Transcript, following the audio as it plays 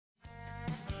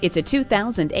It's a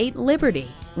 2008 Liberty,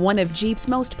 one of Jeep's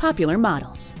most popular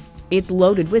models. It's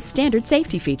loaded with standard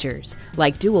safety features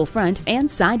like dual front and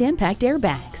side impact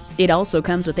airbags. It also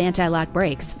comes with anti-lock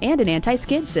brakes and an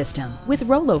anti-skid system with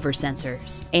rollover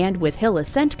sensors. And with hill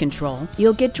ascent control,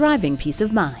 you'll get driving peace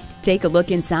of mind. Take a look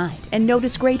inside and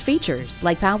notice great features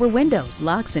like power windows,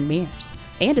 locks and mirrors,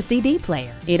 and a CD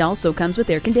player. It also comes with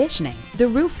air conditioning. The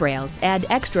roof rails add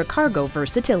extra cargo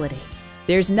versatility.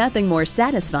 There's nothing more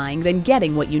satisfying than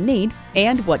getting what you need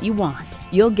and what you want.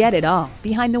 You'll get it all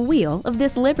behind the wheel of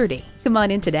this Liberty. Come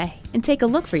on in today and take a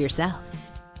look for yourself.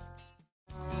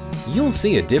 You'll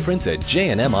see a difference at J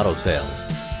M Auto Sales.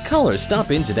 Call or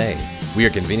stop in today. We are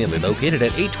conveniently located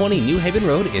at 820 New Haven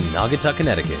Road in Naugatuck,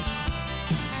 Connecticut.